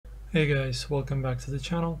Hey guys, welcome back to the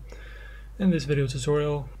channel. In this video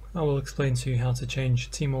tutorial, I will explain to you how to change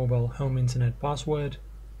T-Mobile home internet password.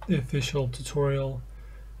 The official tutorial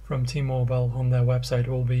from T-Mobile on their website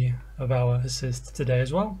will be of our assist today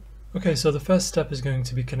as well. Okay, so the first step is going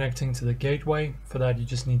to be connecting to the gateway. For that you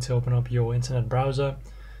just need to open up your internet browser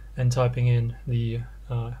and typing in the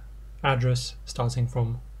address starting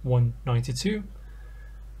from 192.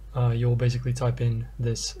 You'll basically type in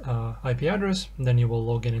this IP address, and then you will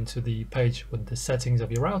log in into the page with the settings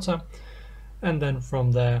of your router, and then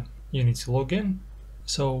from there you need to log in.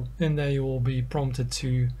 So in there you will be prompted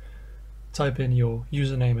to type in your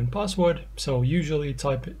username and password. So usually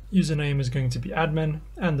username is going to be admin,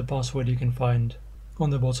 and the password you can find on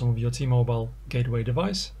the bottom of your T-Mobile gateway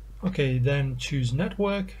device. Okay, then choose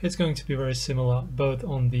network. It's going to be very similar both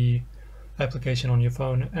on the application on your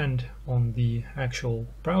phone and on the actual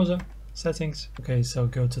browser settings. Okay, so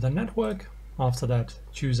go to the network. After that,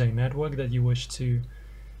 choose a network that you wish to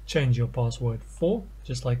change your password for,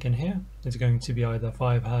 just like in here. It's going to be either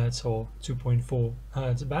 5 Hz or 2.4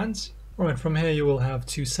 Hz bands. Alright, from here you will have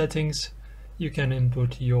two settings. You can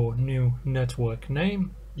input your new network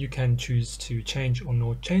name. You can choose to change or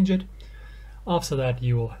not change it. After that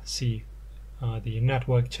you will see the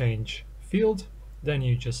network change field. Then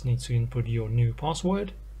you just need to input your new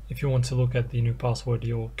password. If you want to look at the new password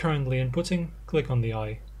you're currently inputting, click on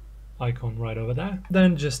the icon right over there.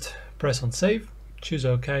 Then just press on save, choose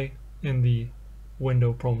OK in the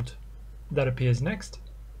window prompt that appears next.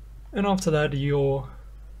 And after that your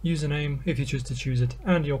username, if you choose to choose it,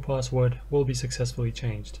 and your password will be successfully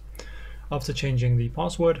changed. After changing the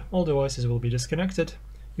password, all devices will be disconnected.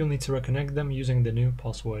 You'll need to reconnect them using the new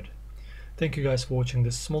password. Thank you guys for watching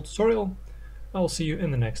this small tutorial. I'll see you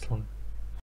in the next one.